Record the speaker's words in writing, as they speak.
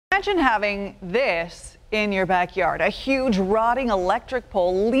Imagine having this in your backyard, a huge rotting electric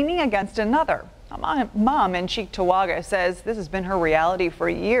pole leaning against another. A mom in Cheecktowaga says this has been her reality for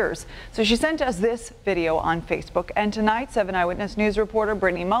years. So she sent us this video on Facebook. And tonight, 7 Eyewitness News reporter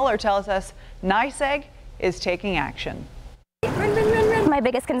Brittany Muller tells us NYSEG is taking action. Run, run, run, run. My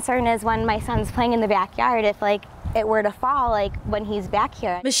biggest concern is when my son's playing in the backyard, if it were to fall, when he's back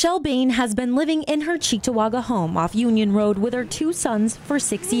here. Michelle Bain has been living in her Cheecktowaga home off Union Road with her 2 sons for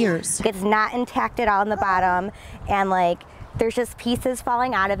 6 years. It's not intact at all in the bottom, and there's just pieces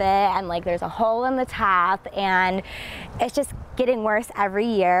falling out of it, and there's a hole in the top, and it's just getting worse every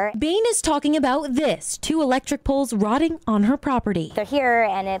year. Bain is talking about this, 2 electric poles rotting on her property. They're here,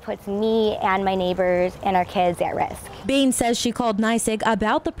 and it puts me and my neighbors and our kids at risk. Bain says she called NYSEG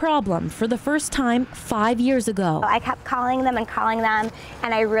about the problem for the first time 5 years ago. I kept calling them,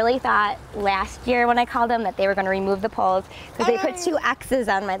 and I really thought last year when I called them that they were going to remove the poles, because they put 2 X's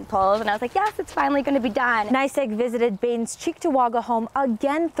on my poles, and I was like, yes, it's finally going to be done. NYSEG visited Bain's Cheecktowaga home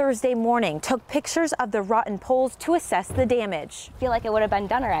again Thursday morning, took pictures of the rotten poles to assess the damage. I feel like it would have been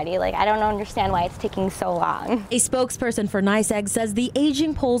done already. I don't understand why it's taking so long. A spokesperson for NYSEG says the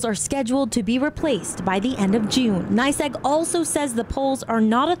aging poles are scheduled to be replaced by the end of June. NYSEG also says the poles are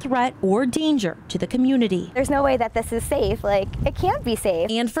not a threat or danger to the community. There's no way that this is safe. It can't be safe.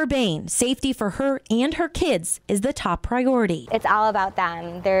 And for Bain, safety for her and her kids is the top priority. It's all about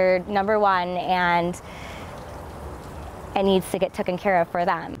them. They're number one, and it needs to get taken care of for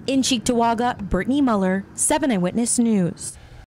them. In Cheecktowaga, Brittany Muller, 7 Eyewitness News.